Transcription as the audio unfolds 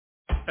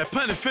At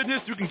Planet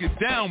Fitness, you can get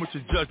down with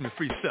your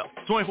judgment-free self.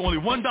 Join for only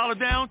 $1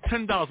 down,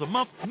 $10 a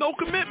month, no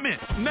commitment.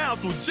 Now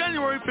through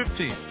January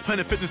 15th,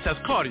 Planet Fitness has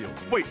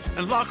cardio, weights,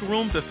 and locker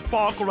rooms that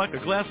sparkle like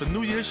a glass of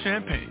New Year's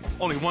champagne.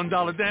 Only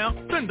 $1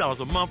 down,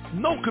 $10 a month,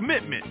 no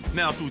commitment.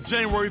 Now through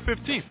January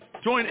 15th.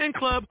 Join in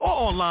club or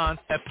online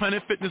at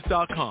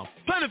planetfitness.com.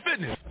 Planet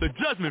Fitness, the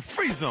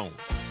judgment-free zone.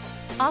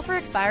 Offer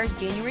expires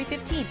January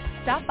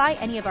 15th. Stop by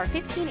any of our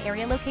 15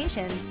 area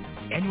locations.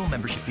 Annual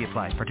membership fee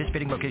applies.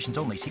 Participating locations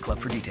only. See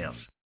club for details.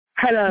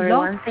 Hello,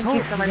 everyone. Thank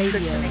you so much for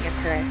tuning in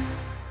today.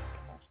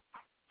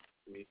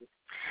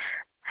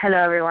 Hello,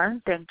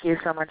 everyone. Thank you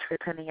so much for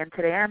tuning in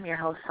today. I'm your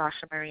host,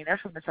 Sasha Marina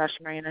from The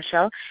Sasha Marina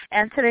Show.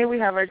 And today we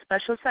have our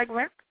special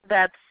segment.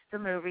 That's the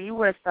movie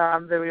with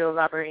the real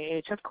Robert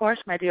H., of course,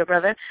 my dear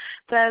brother.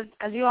 So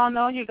as you all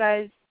know, you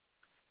guys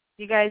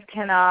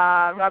can,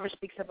 Robert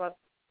speaks about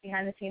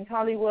behind-the-scenes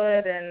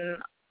Hollywood and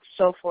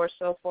so forth.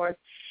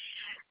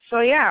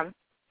 So, yeah,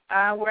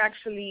 we're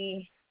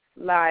actually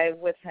live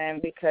with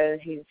him because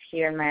he's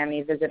here in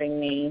Miami visiting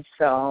me.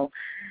 So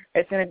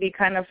it's going to be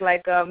kind of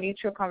like a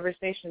mutual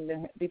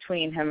conversation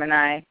between him and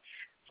I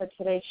for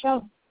today's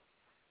show.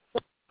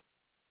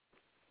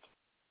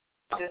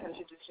 Just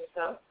introduce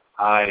yourself.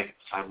 Hi,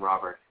 I'm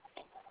Robert.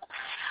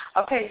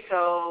 Okay,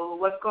 so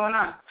what's going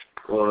on?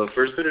 Well, the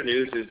first bit of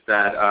news is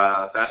that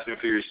Fast and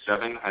Furious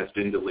 7 has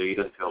been delayed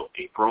until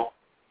April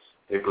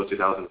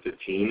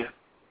 2015,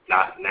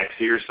 not next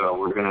year, so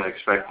we're going to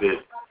expect it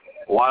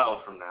a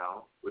while from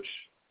now, which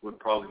would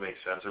probably make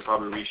sense. They're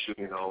probably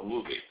reshooting the whole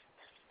movie.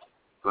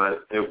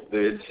 But they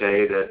did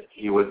say that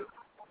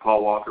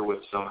Paul Walker would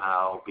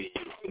somehow be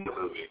in the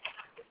movie.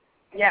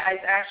 Yeah, I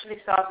actually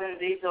saw Vin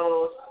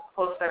Diesel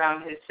post it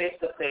on his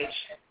Facebook page.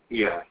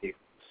 Yeah, he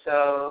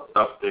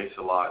updates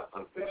a lot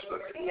on Facebook.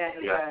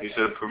 Yeah, he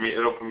said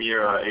it'll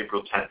premiere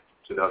April 10th,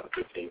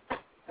 2015.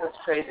 That's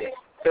crazy.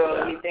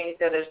 So you think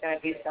that there's going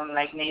to be some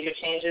major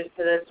changes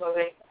to this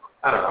movie?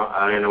 I don't know.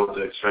 I didn't know what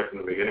to expect in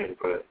the beginning,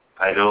 but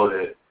I know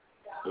that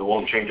it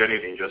won't change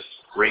anything, just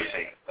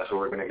racing. That's what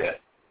we're going to get.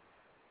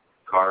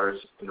 Cars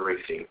and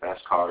racing,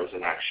 fast cars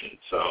in action.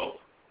 So.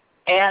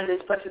 And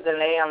this puts a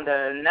delay on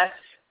the next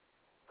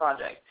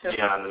project, too.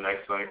 Yeah, on the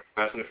next,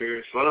 Fast and the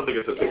Furious. Well, I don't think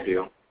it's a big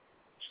deal.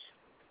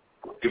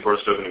 People are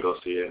still going to go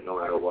see it no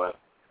matter what.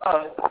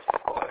 Oh.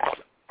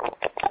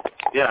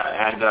 Yeah,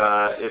 and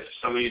if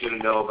some of you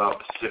didn't know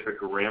about Pacific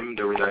Rim,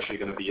 there was actually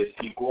going to be a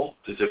sequel,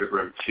 Pacific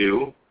Rim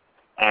 2,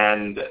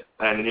 and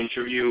an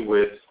interview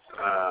with,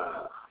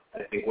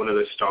 I think, one of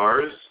the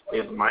stars.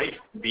 It might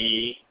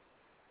be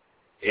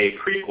a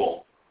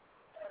prequel.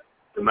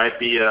 It might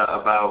be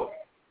about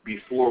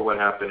before what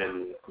happened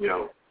in,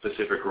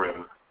 Pacific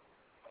Rim,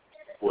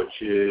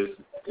 which is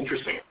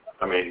interesting.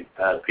 I mean,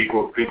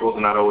 prequels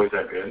are not always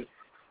that good.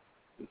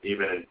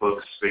 Even in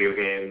books, video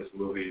games,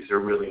 movies, they're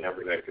really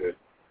never that good.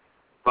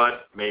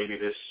 But maybe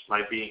this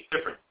might be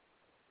different.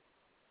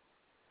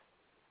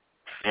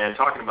 And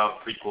talking about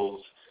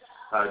prequels,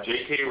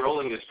 J.K.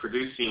 Rowling is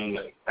producing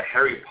a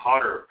Harry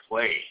Potter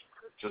play,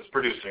 just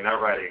producing,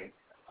 not writing,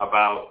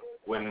 about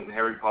when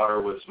Harry Potter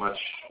was much,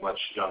 much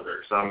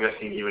younger. So I'm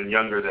guessing even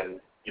younger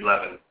than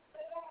 11,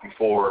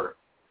 before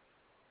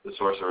the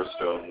Sorcerer's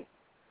Stone,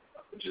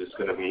 which is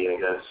going to be, I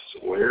guess,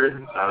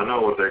 weird. I don't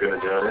know what they're going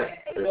to do with it.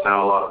 There's not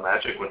a lot of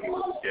magic when he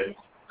was a kid.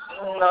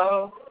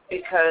 No,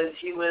 because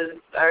he was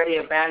already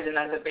abandoned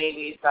as a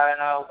baby, so I don't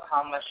know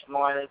how much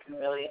more they can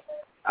really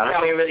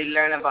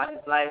learn about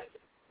his life.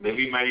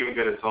 Maybe he might even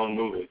get his own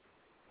movie.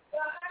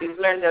 He's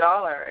learned it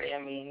all already.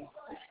 I mean,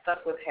 he's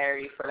stuck with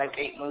Harry for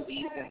 8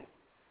 movies and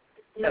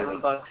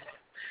 7 books.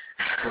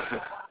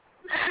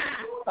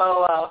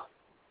 Oh, wow.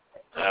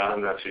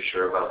 I'm not too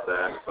sure about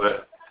that,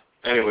 but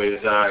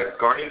anyways,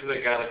 Guardians of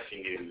the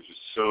Galaxy news.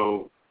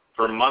 So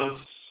for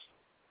months,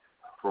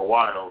 for a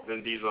while,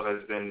 Vin Diesel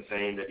has been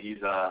saying that he's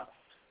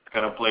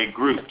going to play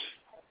Groot,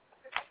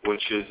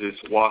 which is this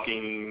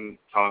walking,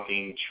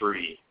 talking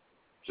tree,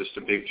 just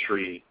a big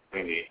tree,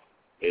 maybe,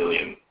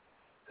 alien.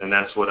 And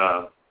that's what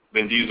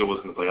Vin Diesel was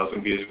going to play. That was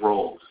going to be his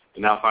role.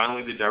 And now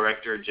finally the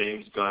director,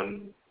 James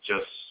Gunn,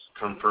 just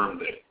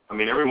confirmed it. I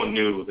mean, everyone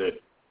knew that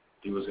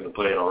he was going to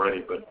play it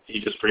already, but he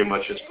just pretty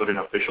much just put an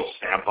official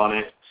stamp on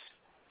it.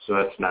 So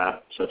that's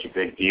not such a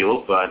big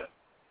deal. But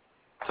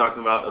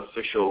talking about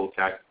official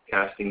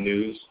casting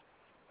news,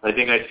 I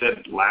think I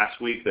said last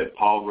week that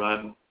Paul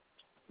Rudd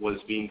was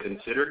being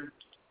considered.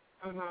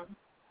 Mm-hmm.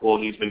 Well,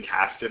 he's been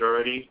casted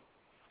already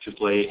to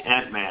play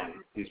Ant-Man.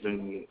 He's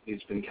been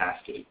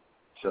casted.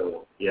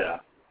 So, yeah.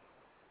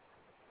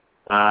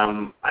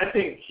 I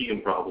think he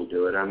can probably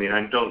do it. I mean,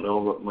 I don't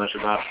know much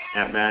about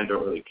Ant-Man. I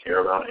don't really care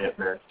about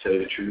Ant-Man, to tell you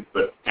the truth.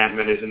 But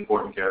Ant-Man is an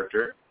important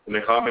character. In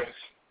the comics,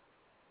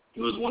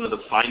 he was one of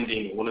the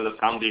founding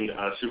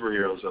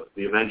superheroes of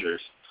the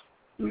Avengers.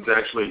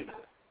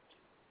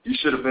 He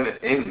should have been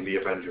in the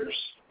Avengers,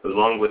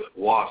 along with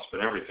Wasp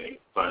and everything.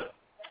 But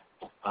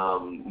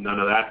none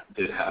of that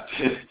did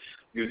happen.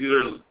 These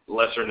are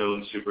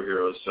lesser-known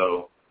superheroes,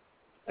 so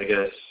I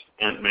guess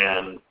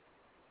Ant-Man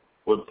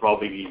would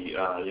probably,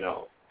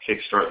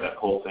 kickstart that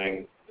whole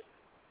thing.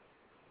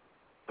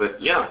 But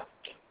yeah,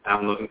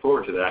 I'm looking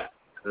forward to that.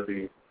 It'll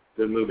be a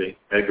good movie.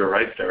 Edgar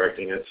Wright's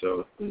directing it,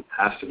 so it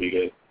has to be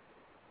good.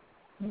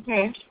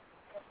 Okay.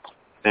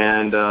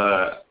 And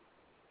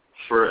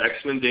for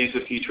X-Men Days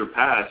of Future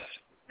Past,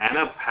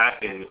 Anna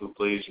Paquin, who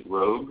plays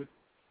Rogue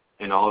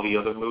in all the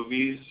other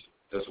movies,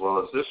 as well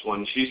as this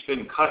one, she's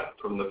been cut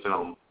from the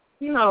film.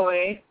 No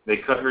way. They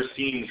cut her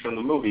scenes from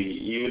the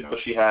movie, even though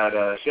she had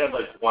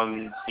like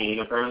one scene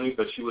apparently,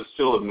 but she was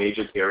still a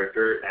major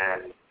character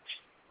and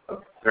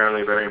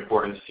apparently a very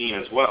important scene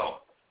as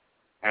well.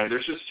 And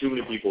there's just too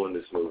many people in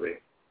this movie.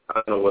 I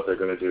don't know what they're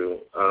going to do.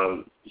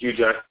 Hugh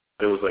Jackman,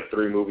 there was like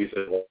 3 movies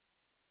in one.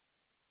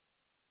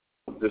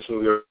 This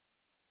movie,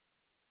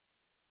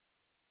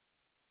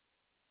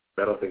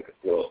 I don't think it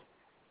will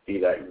be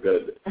that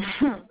good.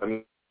 I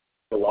mean,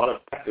 a lot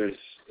of actors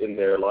in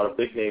there, a lot of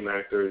big name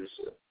actors,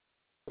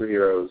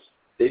 superheroes.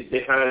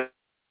 They had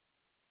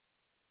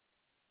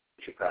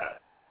Japan,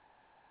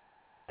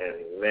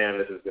 and man,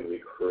 this is going to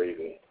be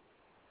crazy.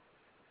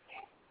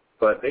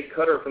 But they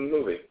cut her from the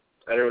movie.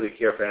 I didn't really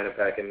care for Anna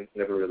Paquin,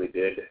 never really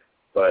did.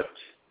 But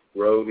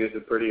Rogue is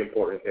a pretty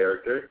important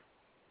character,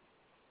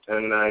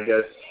 and I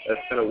guess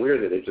that's kind of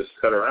weird that they just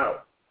cut her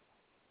out.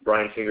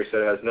 Bryan Singer said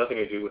it has nothing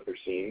to do with her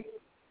scene.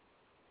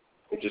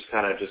 It just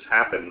kind of just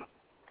happened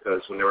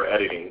because when they were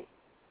editing,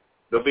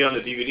 they'll be on the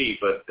DVD,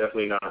 but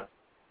definitely not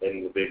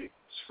in the big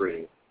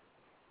screen.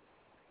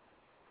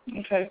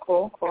 Okay,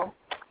 cool.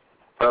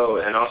 Oh,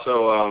 and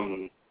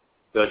also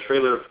the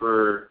trailer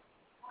for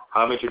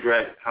How to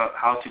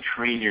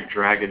Train Your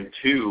Dragon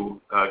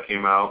 2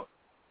 came out,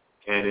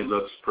 and it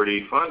looks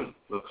pretty fun.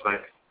 Looks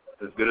like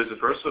as good as the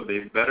first one,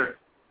 maybe better.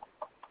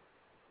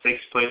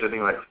 Takes place, I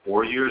think, like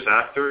 4 years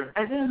after.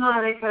 I didn't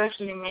know they could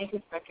actually make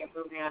a second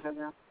movie out of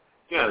them.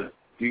 Yeah,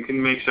 you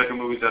can make second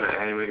movies out of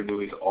animated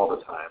movies all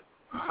the time.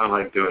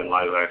 Unlike doing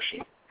live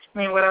action. I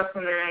mean, what else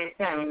can they really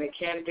say? I mean, they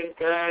can't do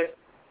good.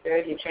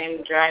 You train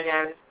the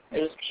dragon.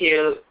 It was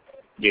cute.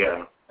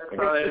 Yeah,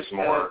 it's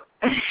more.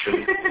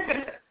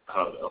 I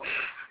don't know.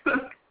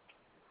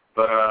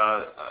 But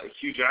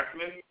Hugh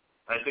Jackman,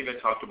 I think I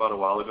talked about a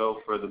while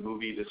ago for the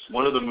movie.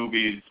 One of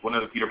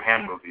the Peter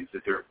Pan movies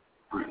that they're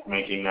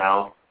making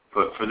now.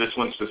 But for this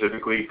one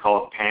specifically,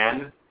 called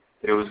Pan,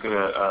 it was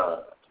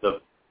gonna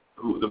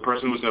the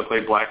person who was gonna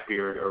play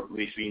Blackbeard, or at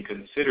least being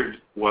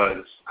considered,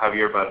 was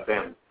Javier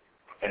Bardem,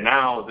 and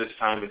now this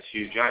time it's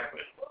Hugh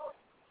Jackman.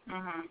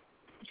 Mhm.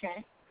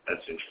 Okay.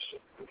 That's interesting.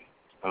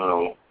 I don't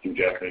know, Hugh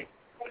Jackman.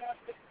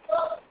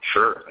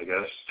 Sure, I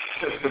guess.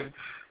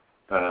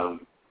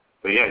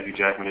 But yeah, Hugh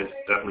Jackman is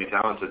definitely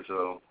talented,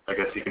 so I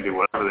guess he can do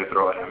whatever they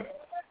throw at him.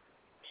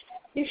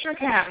 You sure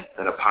can.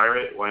 And a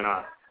pirate, why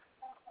not?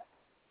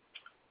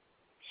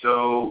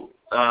 So,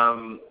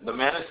 the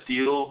Man of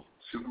Steel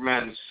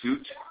Superman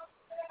suit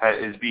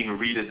is being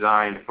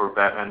redesigned for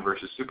Batman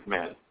vs.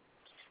 Superman.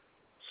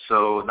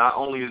 So not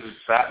only is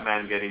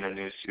Batman getting a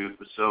new suit,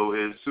 but so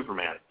is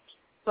Superman.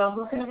 So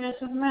who's going to be the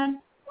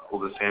Superman?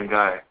 Well, the same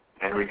guy,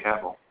 Henry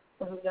Cavill.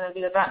 So who's going to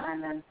be the Batman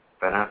then?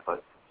 Ben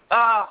Affleck.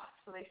 Oh,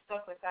 so they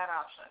stuck with that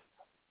option.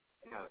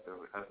 Yeah, there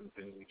hasn't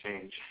been any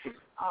change.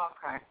 Oh,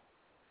 okay.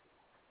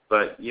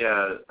 But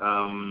yeah,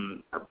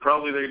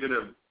 probably they're going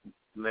to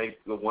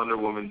make the Wonder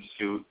Woman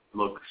suit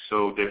look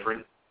so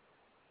different.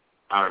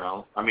 I don't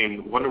know. I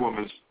mean, Wonder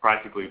Woman's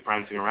practically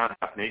prancing around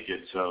half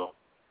naked, so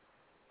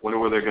wonder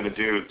what they're going to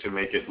do to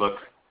make it look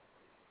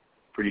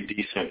pretty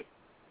decent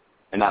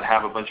and not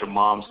have a bunch of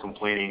moms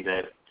complaining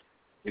that,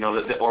 you know,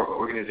 the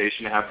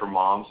organization they have for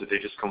moms, that they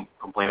just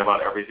complain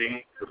about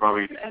everything. They're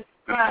probably going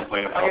to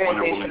complain about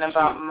Wonder Woman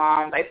about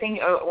moms. I think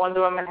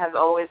Wonder Woman has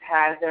always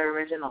had their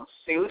original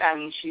suit. I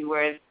mean, she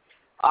wears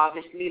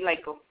obviously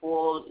like a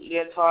full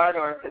leotard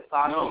or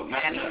cassandra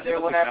panties or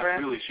whatever.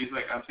 Not really. She's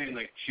like, I'm saying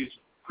like she's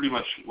pretty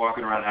much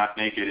walking around half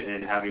naked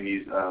and having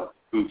these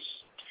boots.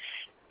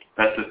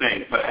 That's the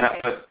thing. But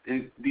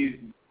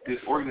this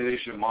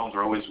organization of moms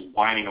are always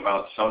whining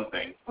about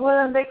something.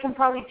 Well, then they can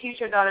probably teach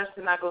their daughters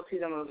to not go see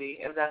the movie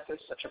if that's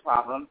such a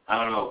problem.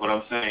 I don't know, but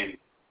I'm saying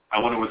I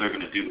wonder what they're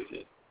going to do with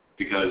it.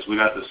 Because we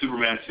got the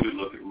Superman suit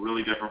looking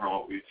really different from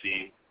what we've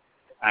seen.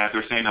 And if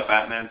they're saying the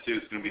Batman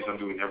suit is going to be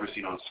something we've never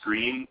seen on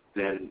screen,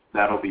 then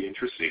that'll be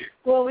interesting.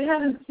 Well, we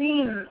haven't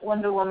seen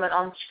Wonder Woman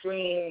on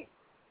screen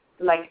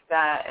like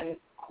that in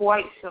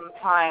quite some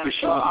time. But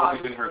she was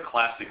always in her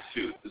classic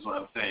suit, is what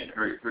I'm saying.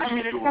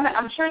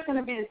 I'm sure it's going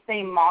to be the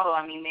same model.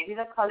 I mean, maybe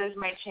the colors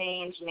might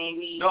change,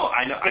 maybe... No,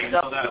 I know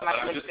that, but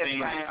I'm just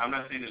saying, I'm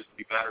not saying it's going to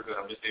be bad or good.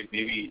 I'm just saying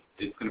maybe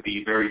it's going to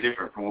be very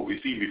different from what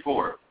we've seen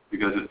before.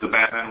 Because if the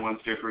Batman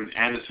one's different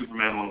and the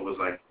Superman one was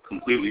like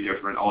completely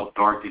different, all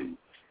dark and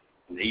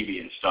navy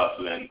and stuff,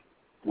 then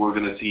we're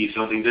going to see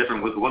something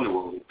different with Wonder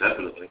Woman,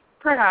 definitely.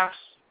 Perhaps.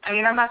 I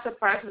mean, I'm not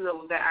surprised that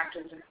the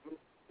actors are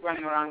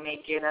running around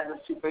naked as a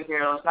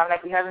superhero. It's not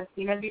like we haven't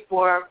seen it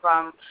before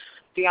from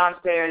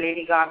Beyonce or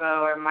Lady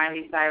Gaga or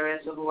Miley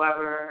Cyrus or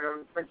whoever, or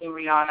freaking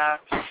Rihanna.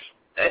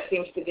 It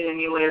seems to be a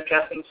new way of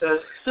dressing. So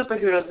if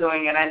superheroes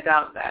doing it, I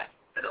doubt that.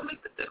 It'll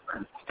make the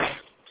difference.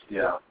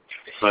 Yeah.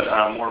 But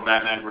more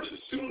Batman versus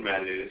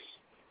Superman is,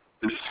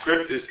 the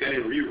script is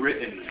getting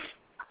rewritten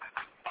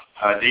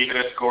David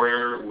S.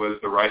 Goyer was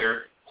the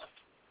writer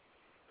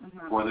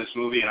for this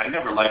movie, and I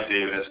never liked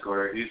David S.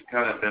 Goyer. He's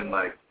kind of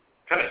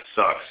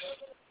sucks.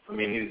 I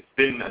mean, he's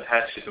been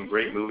attached to some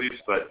great movies,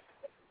 but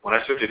when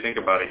I start to think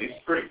about it, he's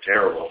pretty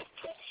terrible.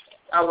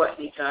 Oh, what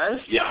he does?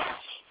 Yeah,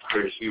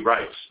 he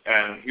writes,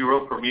 and he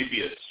wrote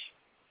Prometheus.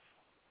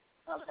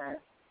 Okay.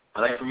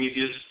 I like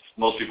Prometheus.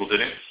 Most people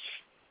didn't,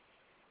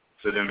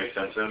 so it didn't make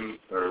sense to him,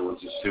 or it was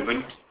just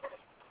stupid.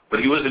 But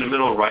he was in the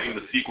middle of writing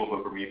the sequel for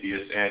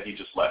Prometheus, and he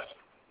just left.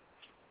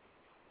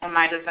 In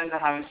my defense, I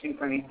haven't seen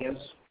Prometheus.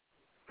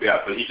 Yeah,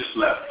 but he just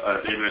left.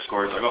 David S.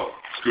 Goyer was like, oh,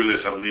 screw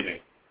this, I'm leaving.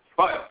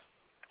 But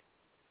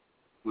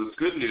what's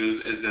good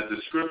news is that the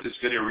script is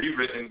getting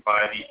rewritten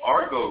by the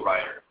Argo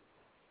writer.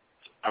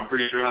 I'm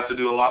pretty sure it has to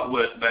do a lot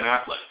with Ben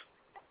Affleck.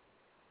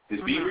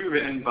 It's being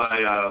rewritten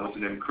by, what's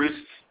his name, Chris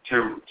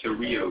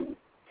Terrio.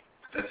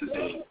 That's his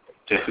name.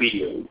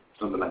 Terrio,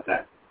 something like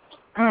that.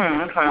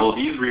 Okay. Well,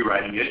 he's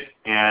rewriting it,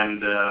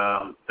 and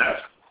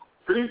that's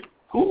pretty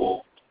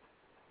cool.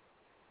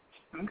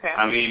 Okay.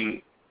 I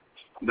mean,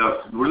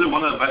 really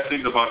one of the best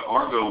things about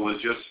Argo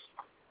was just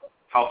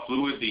how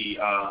fluid the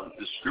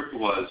script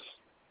was,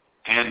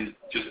 and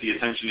just the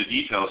attention to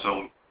detail.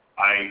 So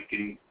I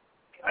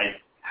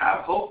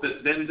have hope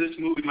that then this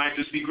movie might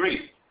just be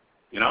great.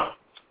 You know,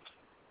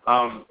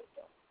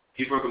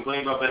 people are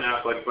complaining about Ben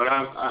Affleck, but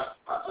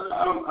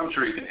I'm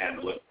sure he can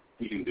handle it.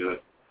 He can do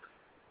it.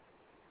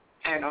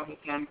 I know he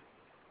can.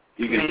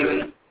 He can do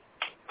it.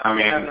 I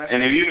mean,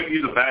 and if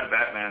he's a bad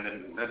Batman,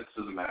 then that just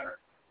doesn't matter.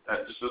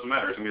 That just doesn't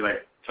matter. It's going to be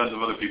like tons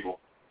of other people.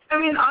 I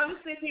mean,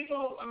 honestly,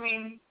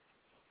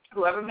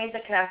 whoever made the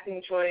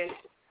casting choice,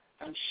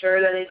 I'm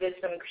sure that they did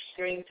some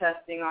extreme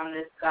testing on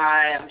this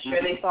guy. I'm sure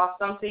they saw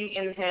something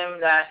in him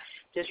that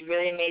just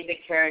really made the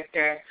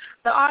character.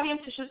 The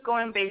audience is just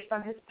going based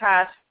on his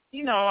past,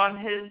 on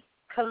his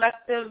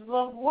collective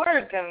of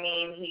work. I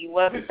mean, he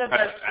wasn't the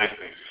best.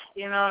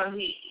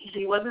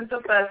 He wasn't the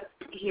best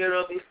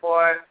hero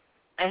before,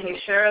 and he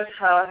sure as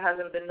hell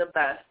hasn't been the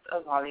best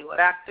of Hollywood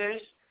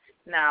actors.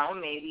 Now,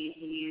 maybe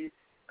he's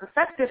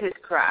perfected his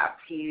craft.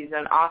 He's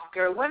an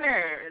Oscar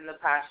winner in the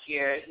past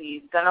year.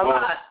 He's done a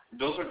lot.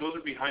 Those are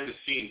behind the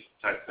scenes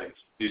type things.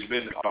 He's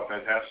been a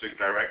fantastic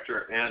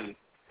director and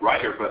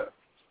writer, but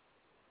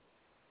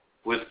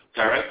with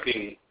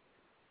directing,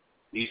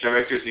 these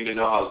directors need to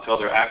know how to tell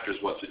their actors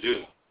what to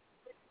do.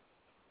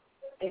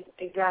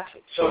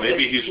 Exactly. So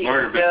maybe he's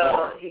learned a bit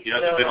more. He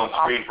hasn't been on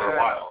screen for a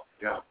while.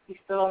 Yeah. He's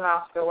still an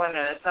Oscar winner.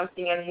 There's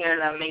something in here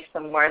that makes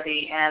him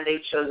worthy, and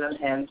they've chosen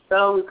him.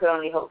 So we could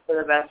only hope for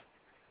the best.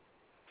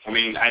 I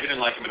mean, I didn't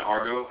like him in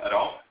Argo at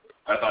all.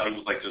 I thought he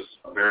was like just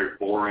a very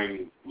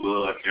boring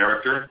little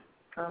character.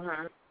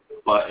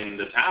 But in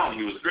The Town,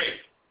 he was great.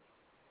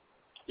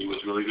 He was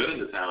really good in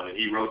The Town, and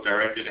he wrote,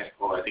 directed, and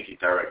I think he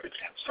directed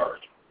and starred.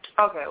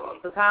 Okay, well,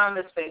 The Town,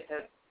 let's face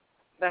it,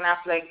 Ben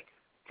Affleck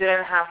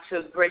didn't have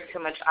to break too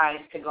much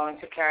ice to go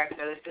into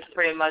character. It's just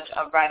pretty much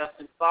a right up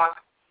his box.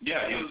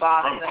 Yeah, he was from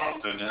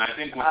Boston, and I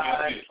think when he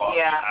has his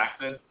Boston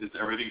accent,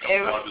 everything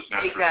comes out just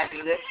naturally. Exactly.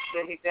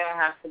 He didn't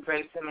have to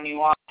break too many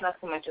walls. Not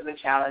so much of a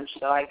challenge,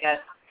 so I guess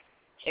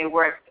it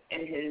worked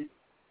in his,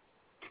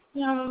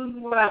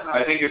 whatever.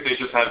 I think if they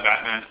just had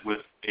Batman with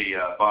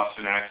a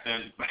Boston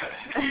accent,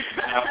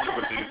 Affleck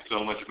would do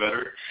so much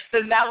better.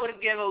 Then that would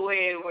give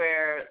away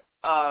where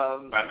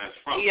Batman's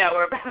from. Yeah,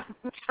 where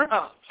Batman's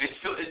from.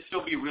 It'd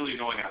still be really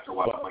annoying after a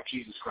while. I'm like,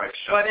 Jesus Christ,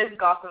 shut What is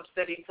Gotham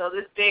City? Till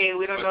this day,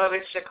 we don't know if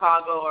it's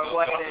Chicago or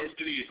what Gotham it is. Gotham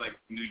City is like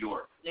New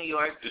York. New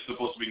York. It's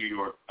supposed to be New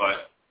York,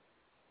 but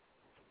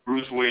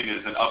Bruce Wayne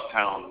is an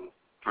uptown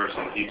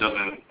person.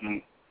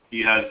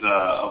 He has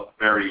a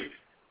very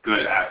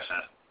good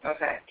accent.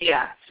 Okay.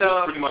 Yeah. So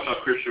it's pretty much how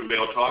Christian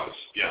Bale talks.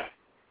 Yeah.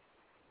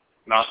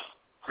 Not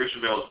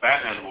Christian Bale's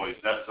Batman voice.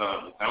 That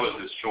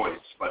was his choice,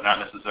 but not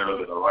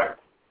necessarily the right.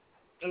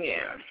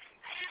 Yeah.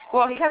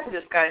 Well, he has to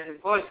disguise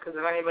his voice because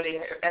if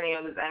any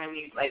of his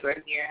enemies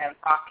would hear him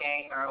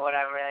talking or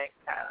whatever,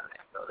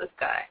 so this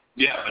guy.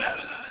 Yeah,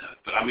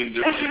 but I mean,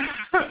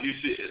 if you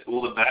see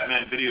the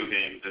Batman video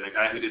games and the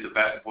guy who did the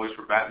voice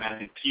for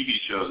Batman in TV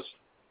shows,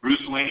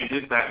 Bruce Wayne and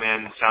his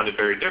Batman sounded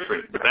very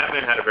different. The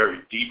Batman had a very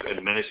deep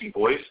and menacing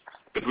voice.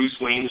 The Bruce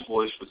Wayne's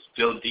voice was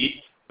still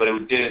deep, but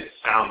it didn't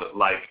sound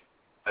like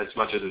as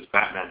much as his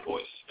Batman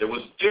voice. It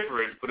was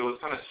different, but it was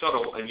kind of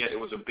subtle, and yet it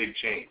was a big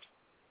change.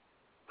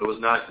 It was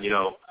not,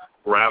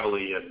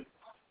 gravelly and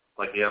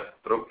like you have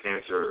throat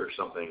cancer or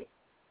something.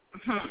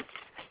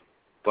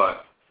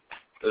 But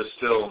it's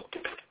still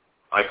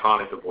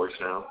iconic, the voice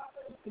now.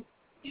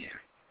 Yeah.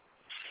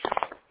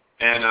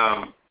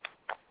 And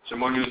some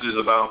more news is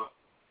about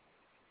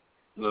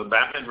the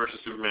Batman versus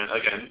Superman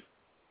again.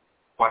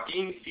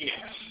 Joaquin Phoenix.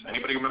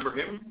 Anybody remember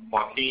him?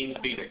 Joaquin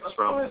Phoenix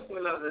from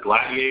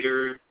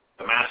Gladiator,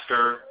 The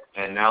Master,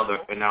 and now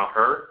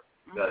Her,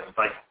 the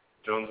Spike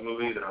Jones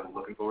movie that I'm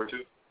looking forward to.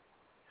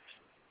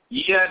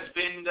 He has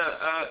been,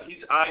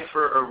 he's eyed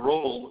for a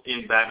role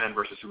in Batman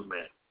versus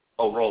Superman.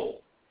 A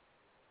role.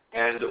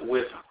 And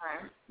with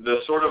the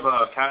sort of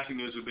casting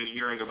news we've been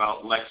hearing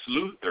about Lex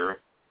Luthor,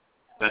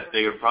 that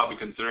they are probably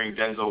considering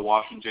Denzel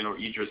Washington or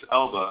Idris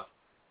Elba,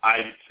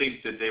 I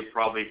think that they're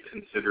probably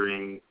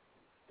considering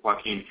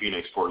Joaquin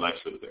Phoenix for Lex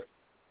Luthor.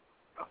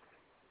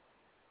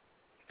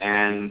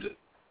 And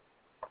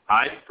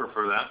I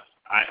prefer that.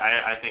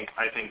 I think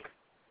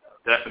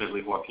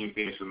definitely Joaquin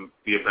Phoenix would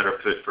be a better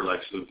fit for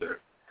Lex Luthor.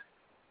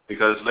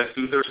 Because Lex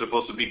Luthor is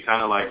supposed to be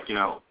kind of like,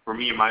 for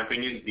me, in my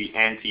opinion, the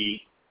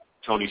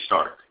anti-Tony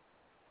Stark.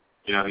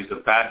 He's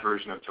a bad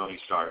version of Tony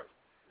Stark.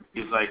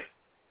 He's like,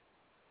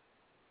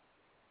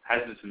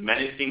 has this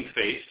menacing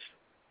face.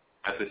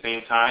 At the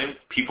same time,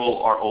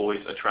 people are always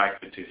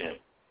attracted to him.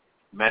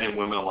 Men and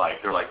women alike.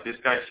 They're like, this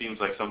guy seems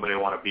like somebody I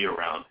want to be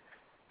around.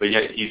 But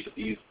yet he's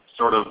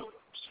sort of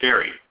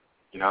scary,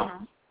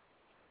 Mm-hmm.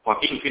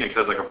 Joaquin Phoenix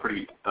has like a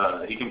pretty,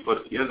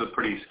 he has a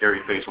pretty scary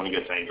face when he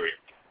gets angry.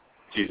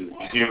 Jesus.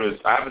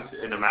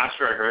 In The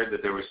Master, I heard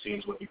that there were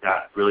scenes when he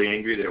got really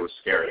angry that it was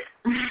scary.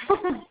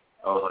 I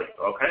was like,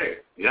 okay,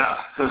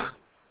 yeah.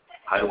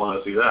 I don't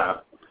want to see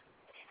that.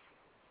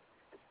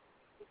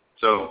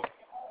 So,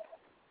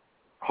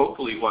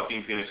 hopefully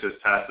Joaquin Phoenix is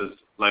cast as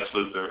Lex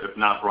Luthor, if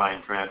not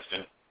Bryan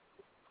Cranston.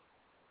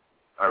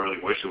 I really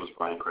wish it was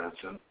Bryan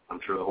Cranston. I'm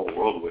sure the whole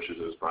world wishes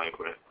it was Bryan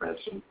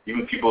Cranston.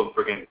 Even people in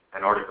freaking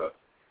Antarctica.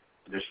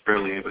 There's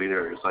barely anybody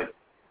there. It's like,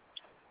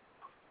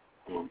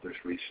 there's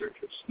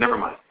researchers. Never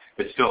mind.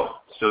 It's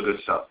still good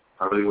stuff.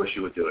 I really wish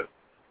you would do it.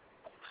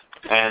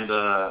 And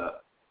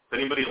if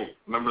anybody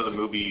remember the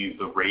movie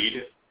The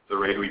Raid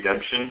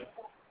Redemption,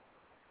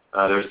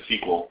 there's a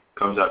sequel.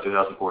 Comes out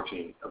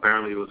 2014.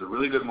 Apparently it was a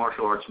really good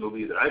martial arts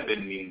movie that I've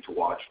been meaning to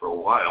watch for a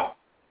while.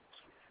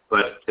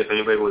 But if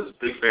anybody was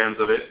big fans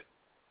of it,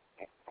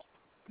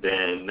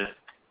 then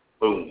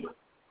boom.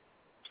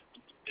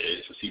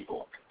 It's a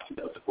sequel.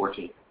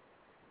 2014.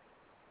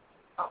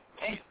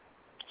 Okay.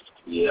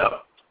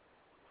 Yeah.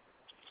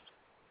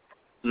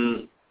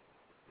 These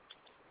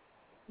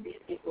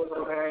people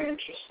are very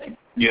interesting.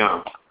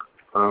 Yeah.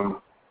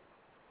 What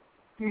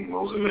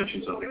was I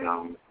mentioning something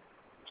about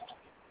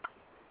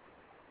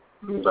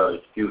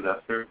Hugh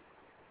Hefner?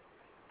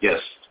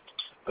 Yes,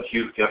 a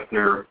Hugh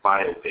Hefner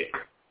biopic.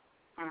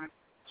 Mm.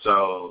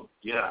 So,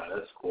 yeah,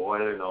 that's cool. I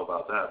didn't know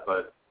about that,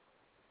 but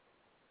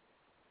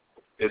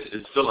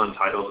it's still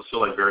untitled. It's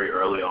still like very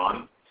early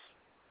on,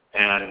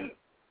 and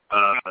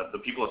the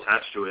people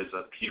attached to it is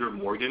Peter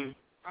Morgan.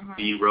 Uh-huh.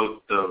 He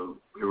wrote the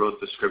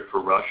script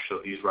for Rush, so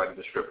he's writing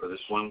the script for this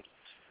one,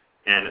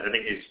 and I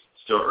think he's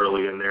still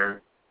early in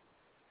there.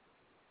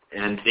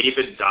 And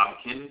David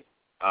Dobkin,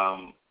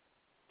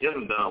 he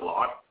hasn't done a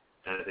lot,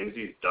 and the things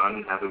he's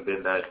done haven't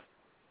been that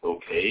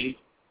okay.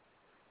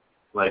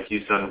 Like,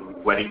 he's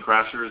done Wedding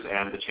Crashers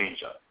and The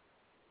Change-Up.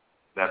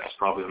 That's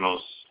probably his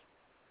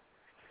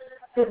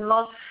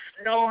most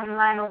known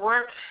line of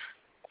work.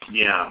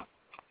 Yeah.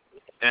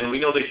 And we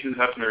know that Hugh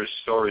Hefner's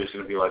story is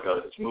going to be like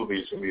his movie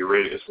is going to be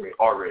rated. It's going to be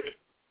R-rated.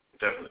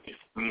 Definitely.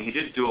 I mean, he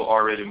did do an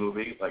R-rated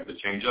movie, like The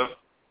Change-Up,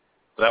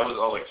 but that was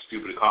all, like,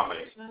 stupid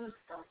comedy.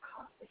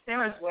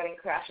 Same as Wedding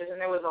Crashers,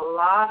 and there was a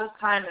lot of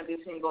time in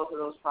between both of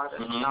those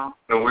projects.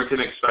 Mm-hmm. And we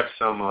can expect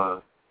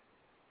some,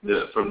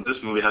 from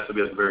this movie, it has to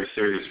be a very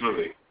serious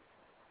movie.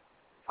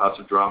 Lots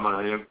of drama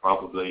in it,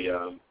 probably,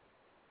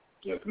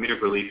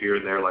 comedic relief here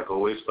and there, like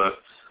always,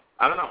 but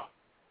I don't know.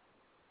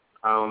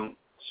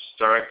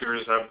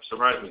 Directors have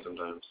surprised me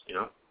sometimes,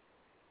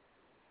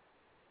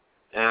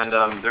 And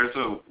there's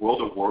a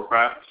World of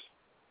Warcraft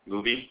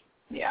movie.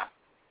 Yeah.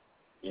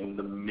 In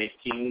the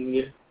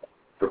making,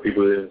 for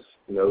people who didn't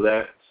know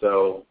that.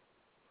 So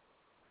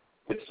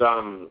it's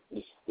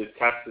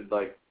casted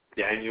like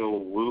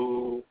Daniel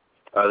Wu,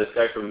 this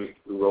guy from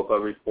Europa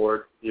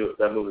Report.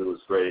 That movie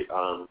was great.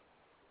 The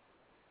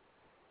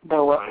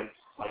what?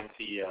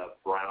 Clancy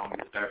Brown,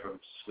 this guy from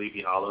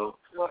Sleepy Hollow.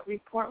 What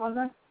report was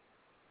it?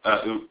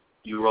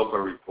 Europa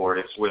Report.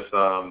 It's with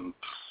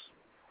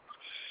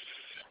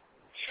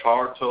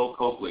Charlton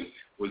Copley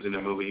was in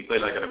the movie. He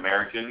played like an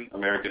American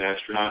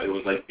astronaut. It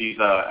was like these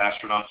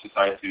astronauts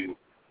decide to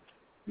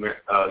this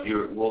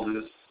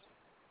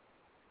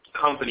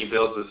company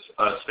builds this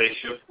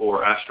spaceship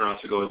for astronauts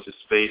to go into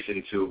space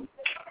into,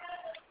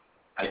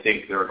 I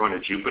think they're going to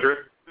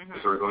Jupiter,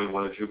 because they're going to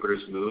one of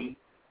Jupiter's moon,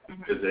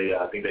 because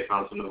I think they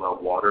found something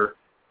about water,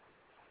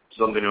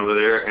 something over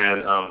there,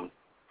 and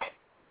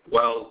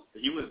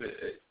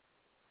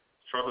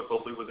Charlotte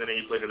Copley was in it.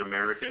 He played an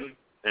American,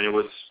 and it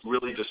was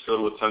really just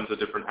filled with tons of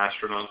different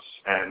astronauts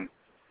and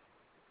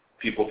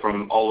people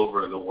from all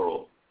over the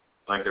world.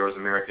 Like, there was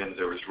Americans,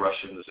 there was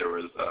Russians, there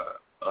was,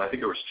 I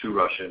think there was 2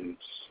 Russians,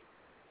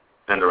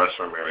 and the rest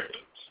were Americans.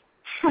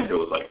 It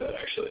was like that,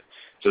 actually.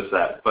 Just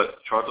that. But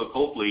Charlotte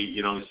Copley,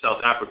 he's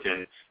South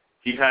African.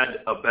 He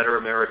had a better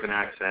American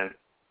accent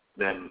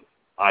than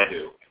I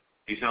do.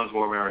 He sounds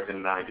more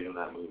American than I do in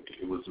that movie.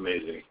 It was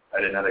amazing.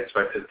 I did not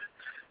expect it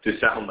to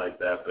sound like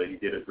that, but he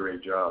did a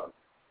great job.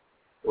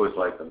 Always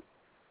liked him.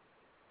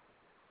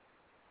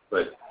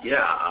 But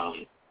yeah,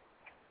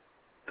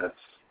 that's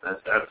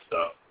that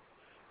stuff.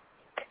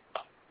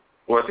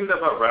 Well, I think that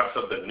about wraps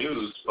up the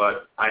news.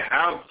 But I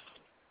have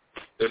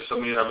if some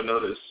of you haven't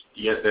noticed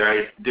yet,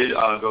 I did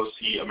go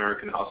see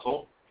American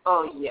Hustle.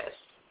 Oh, yes.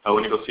 I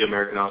went to go see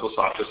American Hustle.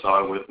 Sasha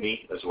saw it with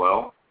me as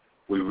well.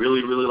 We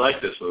really, really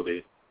liked this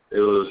movie. It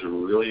was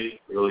really,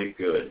 really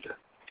good.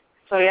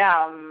 So,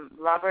 yeah,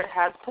 Robert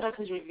has put up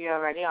his review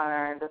already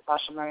on the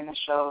Sasha Marina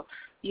Show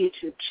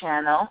YouTube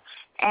channel.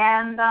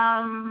 And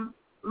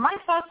my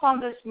thoughts on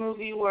this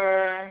movie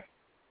were,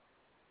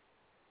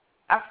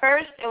 at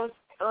first, it was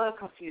a little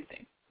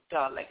confusing.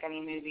 So, like any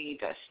movie, you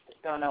just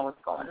don't know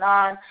what's going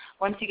on.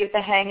 Once you get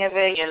the hang of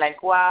it, you're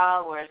like,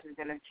 wow, where is this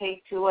going to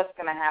take to? What's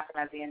going to happen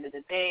at the end of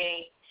the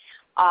day?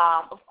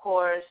 Of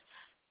course,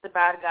 the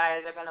bad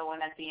guys are going to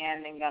win at the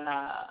end and going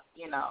to,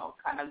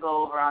 kind of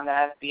go over on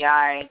the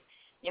FBI.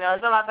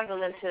 There's a lot that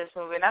goes into this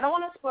movie. And I don't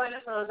want to spoil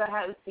it for those that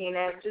haven't seen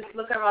it. Just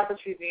look at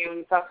Robert's review.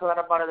 He talks a lot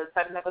about the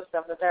technical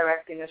stuff, the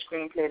directing, the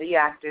screenplay, the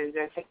actors,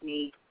 their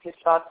technique, his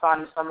thoughts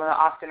on some of the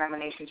Oscar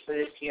nominations for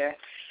this year,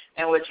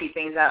 in which he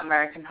thinks that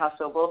American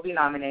Hustle will be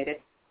nominated.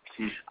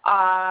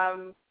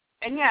 And,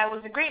 yeah, it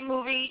was a great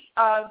movie.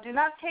 Do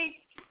not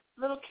take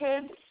little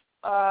kids,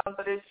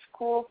 but it's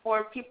cool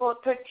for people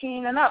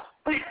 13 and up.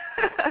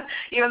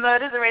 Even though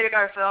it is a rated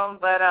R film,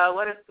 but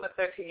what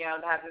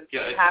 13-year-old hasn't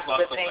seen half of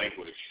the things.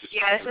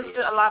 Yeah, it's just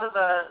a lot of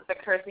the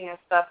cursing and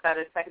stuff that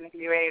is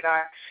technically rated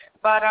R.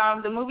 But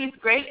the movie's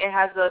great. It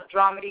has a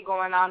dramedy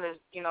going on. There's,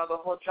 the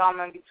whole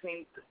drama in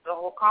between, the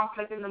whole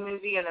conflict in the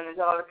movie, and then there's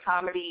a lot of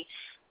comedy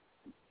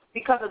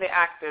because of the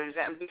actors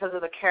and because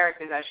of the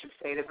characters, I should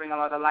say, to bring a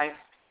lot of life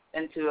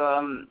into.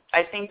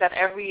 I think that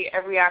every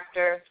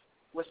actor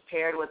was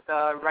paired with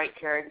the right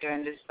character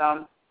in this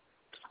film.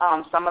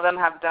 Some of them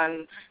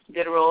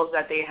did roles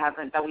that we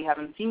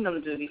haven't seen them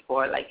do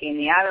before, like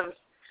Amy Adams.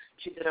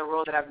 She did a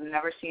role that I've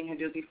never seen her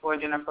do before.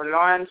 Jennifer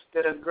Lawrence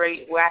did a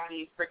great,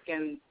 wacky,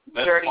 freaking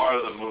dirty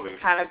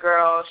kind of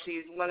girl.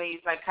 She's one of these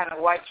kind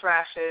of white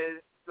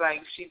trashes.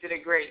 She did a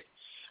great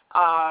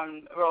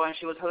role, and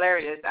she was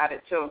hilarious at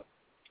it too.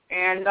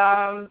 And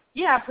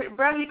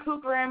Bradley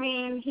Cooper. I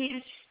mean,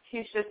 he's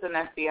just an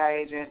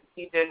FBI agent.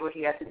 He did what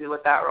he had to do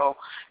with that role.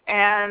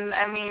 And,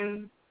 I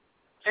mean,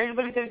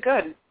 everybody did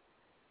good.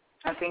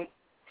 I think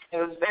it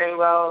was very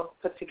well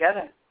put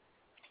together.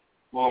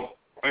 Well,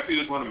 I actually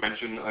just want to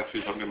mention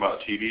something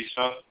about TV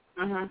stuff.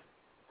 Mm-hmm.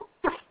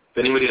 If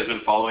anybody has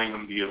been following the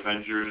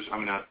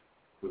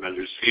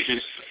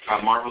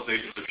Marvel's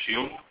Agents of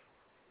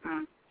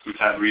S.H.I.E.L.D., which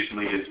had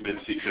recently its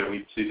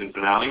mid-season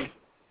finale,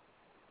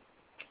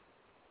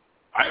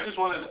 I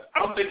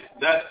don't think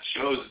that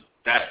show's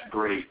that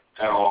great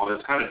at all.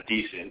 It's kind of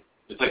decent.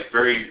 It's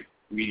very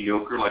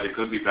mediocre, it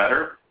could be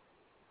better.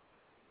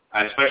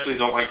 I especially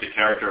don't like the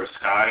character of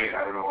Skye.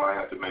 I don't know why I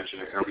have to mention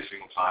it every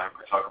single time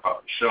I talk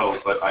about the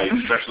show, but I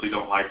especially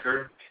don't like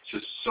her. It's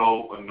just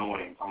so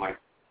annoying. I'm like,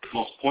 the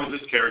most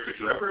pointless character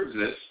to ever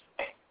exist,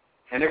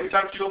 and every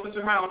time she opens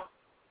her mouth,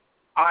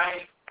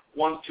 I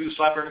want to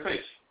slap her in the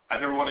face. I've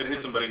never wanted to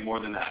hit somebody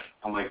more than that.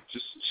 I'm like,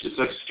 it's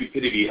like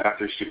stupidity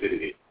after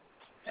stupidity.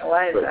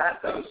 Why is that,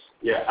 though?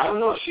 Yeah, I don't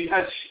know.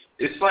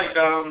 It's like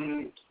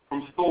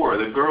from Thor,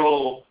 the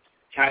girl,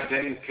 Kat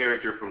Dennings'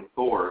 character from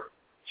Thor.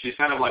 She's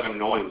kind of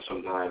annoying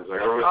sometimes.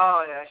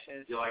 Oh, yeah, she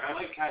is. You're like, I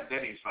like Kat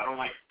Dennings, but I don't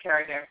like...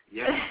 Character.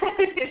 Yeah.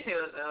 She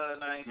was so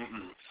annoying.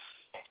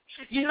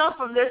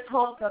 From this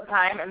whole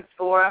time in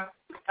Thor,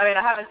 I mean,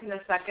 I haven't seen the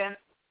second.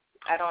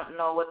 I don't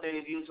know what the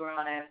reviews were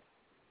on it.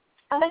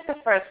 I like the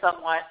first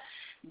somewhat,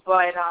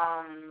 but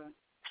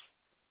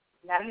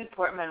Natalie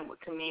Portman,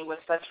 to me, was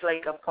such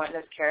a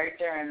pointless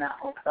character in that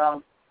whole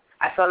film.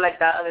 I felt like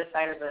that other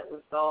side of it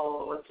was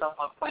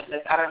somewhat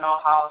pointless. I don't know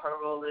how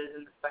her role is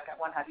in the second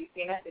one. Have you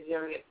seen it? Did you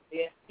ever get to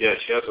see it? Yeah,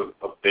 she has a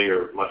much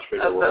bigger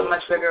role. A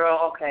much bigger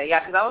role, okay. Yeah,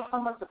 because I was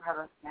somewhat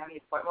surprised with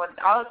Natalie Portman.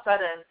 All of a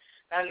sudden,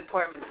 Natalie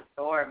Portman is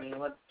Thor. I mean,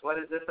 what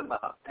is this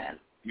about, man?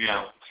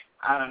 Yeah.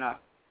 I don't know.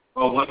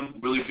 Well, one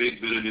really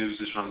big bit of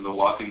news is from The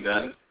Walking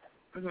Dead.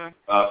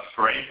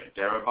 Frank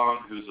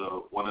Darabont, who's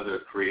one of the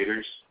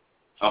creators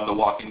of The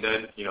Walking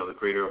Dead, the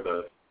creator of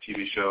the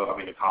TV show,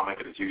 the comic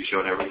and the TV show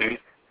and everything.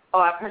 Oh,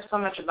 I've heard so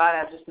much about it.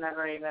 I've just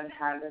never even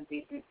had the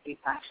decency to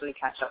actually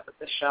catch up with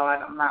the show.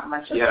 I'm not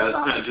much of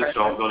a just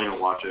don't even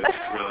watch it.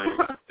 Really,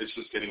 it's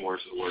just getting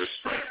worse and worse.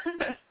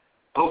 The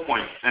whole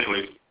point,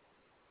 anyways,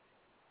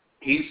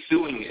 he's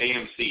suing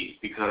AMC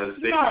because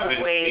they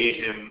haven't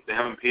paid him. They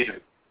haven't paid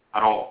him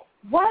at all.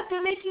 What?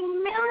 They're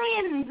making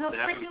millions of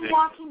freaking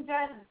Walking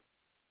Dead.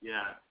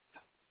 Yeah,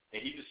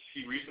 and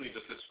he recently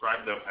just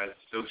described them as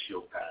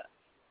sociopaths.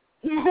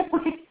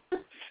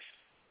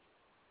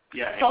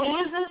 Yeah. So who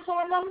is this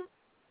for them?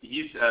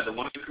 He's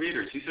one of the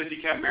creators. He says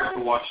he can't bear to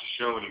watch the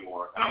show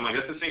anymore. And I'm like,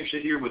 that's the same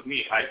shit here with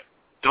me. I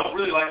don't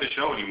really like the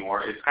show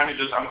anymore. I'm kind of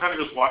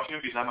just watching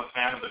it because I'm a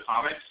fan of the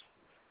comics.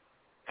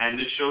 And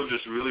this show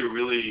just really,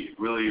 really,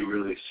 really,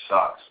 really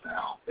sucks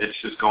now. It's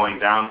just going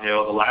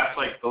downhill. The last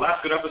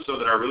good episode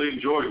that I really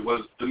enjoyed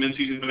was the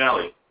mid-season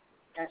finale.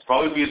 It's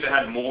probably because it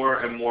had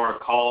more and more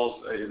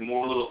calls,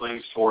 more little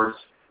things towards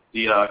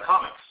the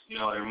comics. It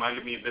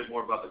reminded me a bit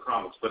more about the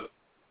comics, but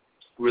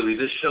really,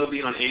 this show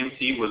being on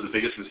AMC was the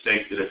biggest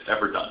mistake that it's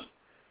ever done.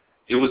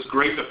 it was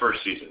great the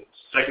first season.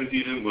 Second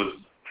season was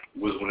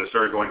when it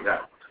started going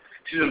down.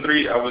 Season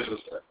 3, I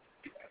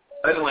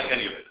didn't like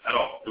any of it at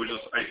all. It was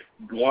just, I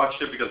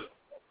watched it because,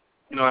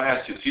 I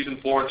had to. Season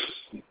 4, it's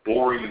just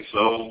boring and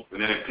slow,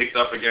 and then it picked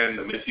up again,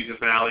 the mid-season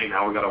finale,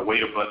 now we got to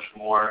wait a bunch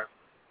more.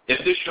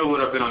 If this show would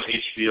have been on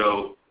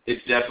HBO, it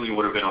definitely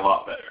would have been a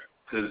lot better,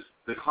 because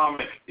the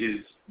comic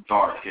is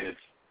dark, and it's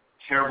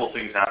terrible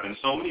things happen.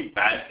 So many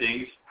bad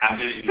things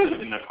happen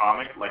in the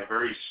comic, like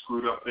very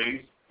screwed up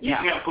things. You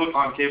can't put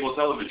on cable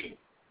television,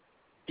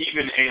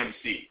 even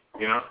AMC,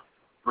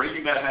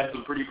 Breaking Bad had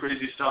some pretty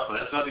crazy stuff, but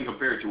that's nothing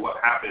compared to what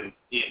happened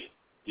in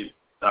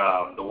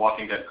the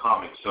Walking Dead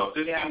comics. So if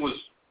this thing was,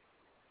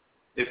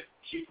 if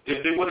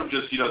they would have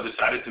just,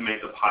 decided to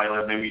make the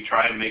pilot, maybe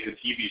try and make a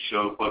TV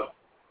show, but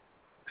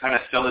kind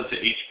of sell it to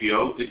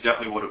HBO, it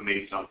definitely would have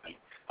made something.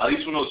 At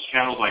least when those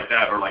channels like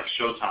that, or like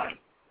Showtime,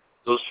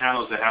 those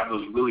channels that have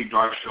those really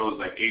dark shows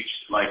like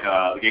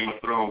the Game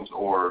of Thrones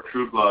or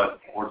True Blood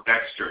or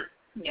Dexter,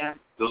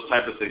 those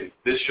type of things.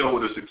 This show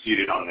would have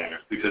succeeded on there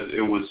because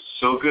it was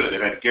so good,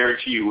 and I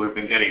guarantee you would have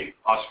been getting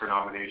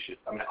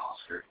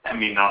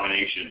Emmy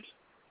nominations.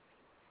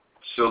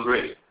 So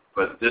great,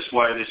 but this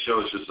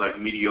show is just like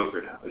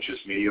mediocre now. It's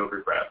just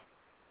mediocre crap.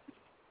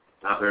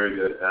 Not very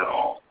good at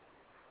all.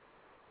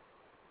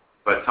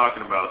 But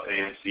talking about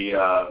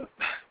AMC,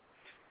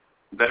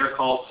 Better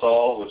Call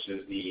Saul, which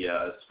is the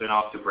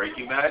spinoff to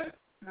Breaking Bad.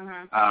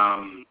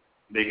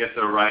 They get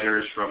the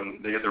writers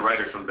from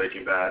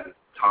Breaking Bad,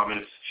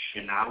 Thomas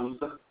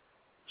Shinauza,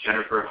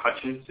 Jennifer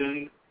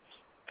Hutchinson,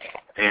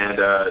 and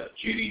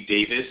Judy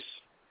Davis.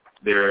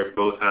 They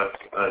both have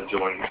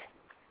joined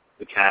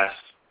the cast,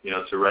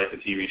 to write the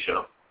TV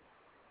show.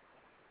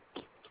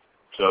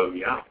 So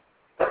yeah,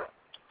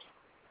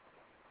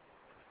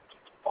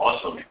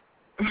 awesome.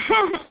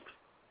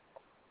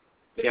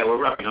 Yeah, we're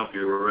wrapping up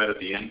here. We're right at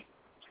the end.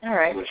 All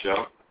right. Of the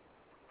show.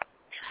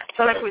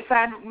 So like we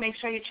said, make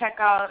sure you check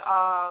out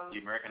the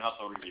American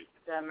Hustle Review.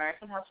 The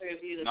American Hustle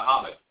Review. The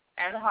Hobbit.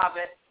 And The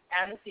Hobbit.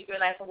 And The Secret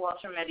Life of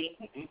Walter Mitty.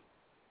 Mm-hmm.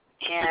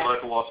 Secret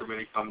Life of Walter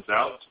Mitty comes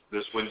out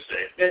this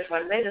Wednesday.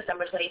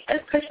 December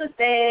 25th, Christmas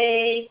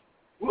Day.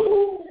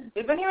 Woo!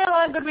 We've been hearing a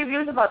lot of good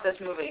reviews about this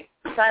movie.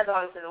 Besides,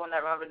 obviously, the one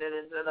that Robert did.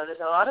 There's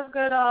a lot of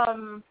good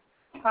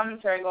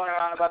commentary going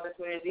around about this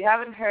movie. If you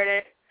haven't heard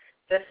it,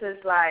 this is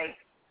like...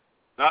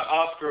 Not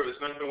Oscar. It's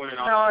not going to win an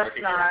Oscar. No, it's I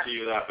can not. guarantee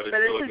you that, but it's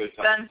still a good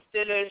time. Ben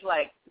Stiller's,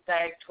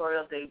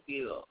 directorial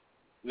debut.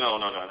 No,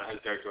 not his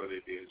directorial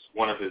debut. It's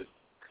one of his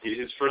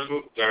first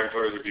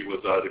directorial debut was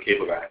The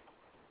Cable Guy.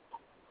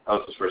 That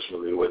was his first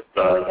movie with...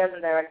 he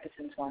hasn't directed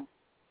since when?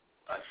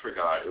 I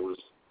forgot. It was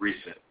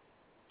recent,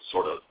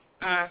 sort of.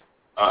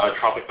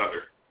 Tropic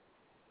Thunder.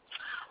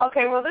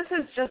 Okay, well, this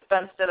is just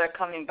Ben Stiller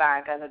coming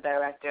back as a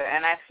director,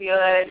 and I feel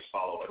that it's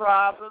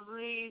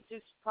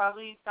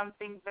probably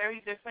something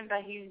very different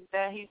that he's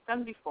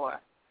done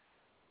before.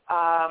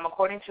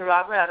 According to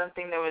Robert, I don't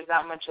think there was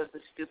that much of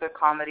the stupid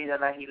comedy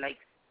that he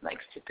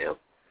likes to do.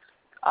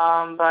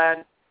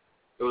 But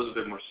it was a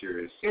bit more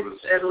serious.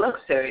 It looks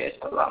serious,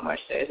 a lot more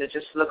serious. It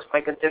just looks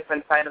like a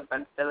different side of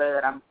Ben Stiller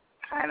that I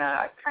kind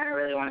of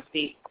really want to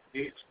see.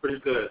 He's pretty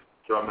good at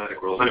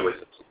dramatic roles. Anyways,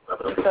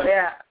 so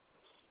yeah.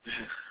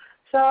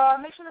 So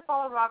make sure to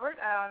follow Robert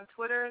on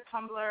Twitter,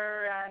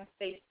 Tumblr, and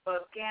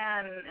Facebook,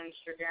 and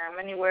Instagram,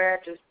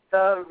 anywhere. Just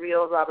The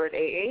Real Robert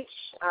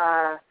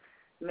AH.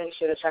 Make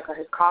sure to check out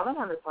his column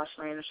on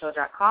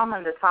thesashamarinashow.com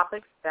and the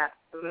topics. That's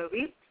the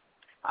movie.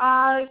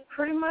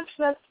 Pretty much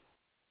that's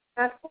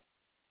it.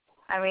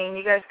 I mean,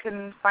 you guys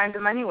can find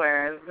them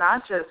anywhere. If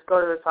not, just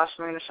go to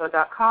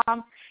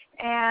thesashamarinashow.com,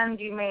 and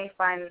you may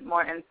find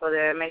more info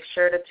there. Make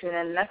sure to tune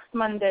in next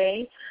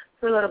Monday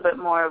for a little bit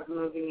more of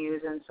movie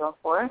news and so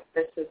forth.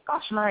 This is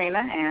Sasha Marina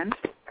and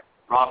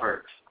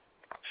Robert.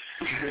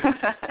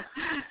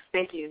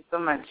 Thank you so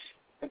much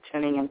for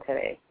tuning in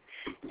today.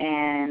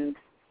 And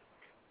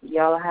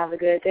y'all have a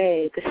good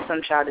day. This is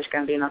some Childish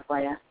Gambino for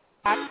you.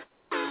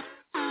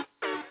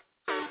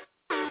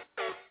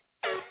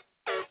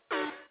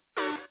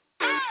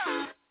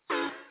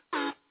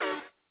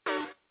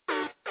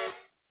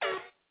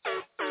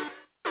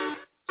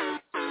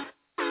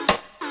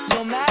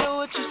 No matter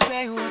what you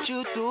say, what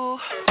you do,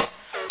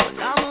 when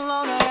I'm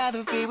alone, I'd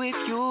rather be with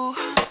you.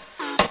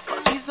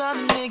 Fuck these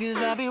other niggas,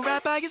 I'll be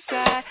right by your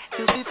side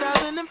till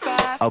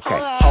 2005.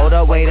 Okay, hold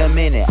up, wait a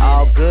minute,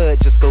 all good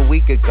just a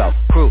week ago.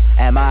 Crew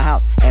at my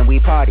house, and we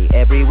party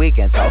every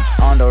weekend. So,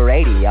 on the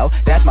radio,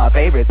 that's my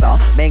favorite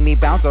song. Make me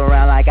bounce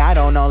around like I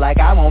don't know, like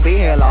I won't be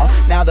here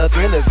long. Now the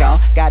thrill is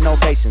gone, got no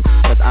patience,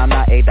 cause I'm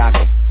not a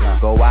doctor.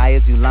 Go, why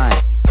is you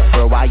lying?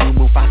 Girl, why you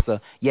move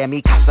faster? Yeah,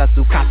 me casa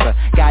su casa.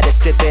 Got it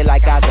stripping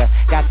like Gaza.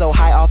 Got so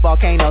high off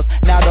volcanoes.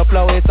 Now the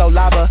flow is so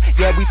lava.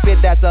 Yeah, we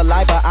spit that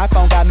saliva.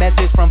 iPhone got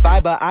message from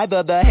Viber.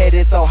 Either the head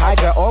is so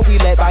hydra or we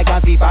let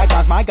bygones be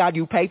bygones. My God,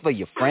 you pay for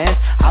your friends.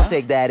 I'll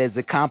take that as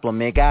a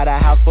compliment. Got a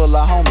house full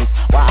of homies.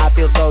 Why I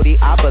feel so the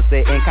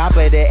opposite.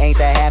 Incompetent ain't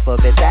the half of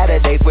it.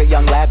 Saturdays with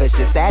young lavish.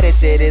 The saddest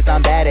shit is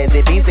I'm bad at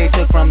it. These they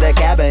took from the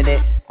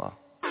cabinet. Well,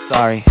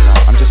 sorry,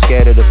 I'm just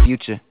scared of the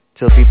future.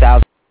 Till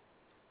 2000.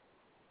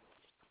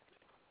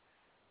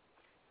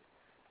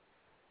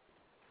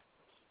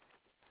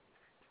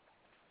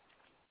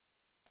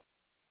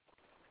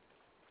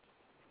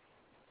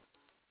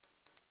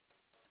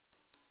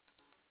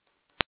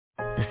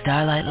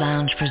 Starlight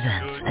Lounge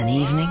presents An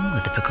Evening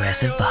with the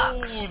Progressive Box.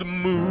 Oh, the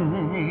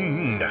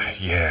moon.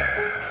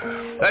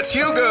 Yeah. That's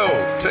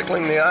Hugo,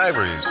 tickling the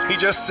ivories. He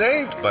just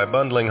saved by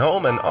bundling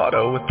home and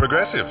auto with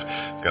Progressive.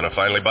 Gonna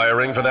finally buy a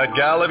ring for that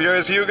gal of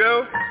yours,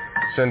 Hugo?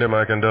 Send her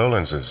my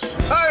condolences.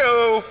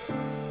 Hi-oh!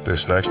 This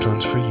next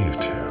one's for you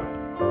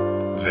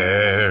two.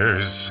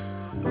 There's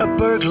a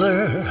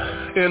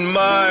burglar in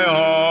my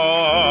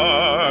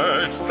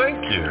heart.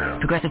 Thank you.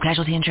 Progressive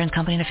Casualty Insurance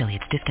Company and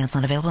affiliates. Discounts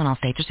not available in all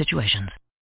states or situations.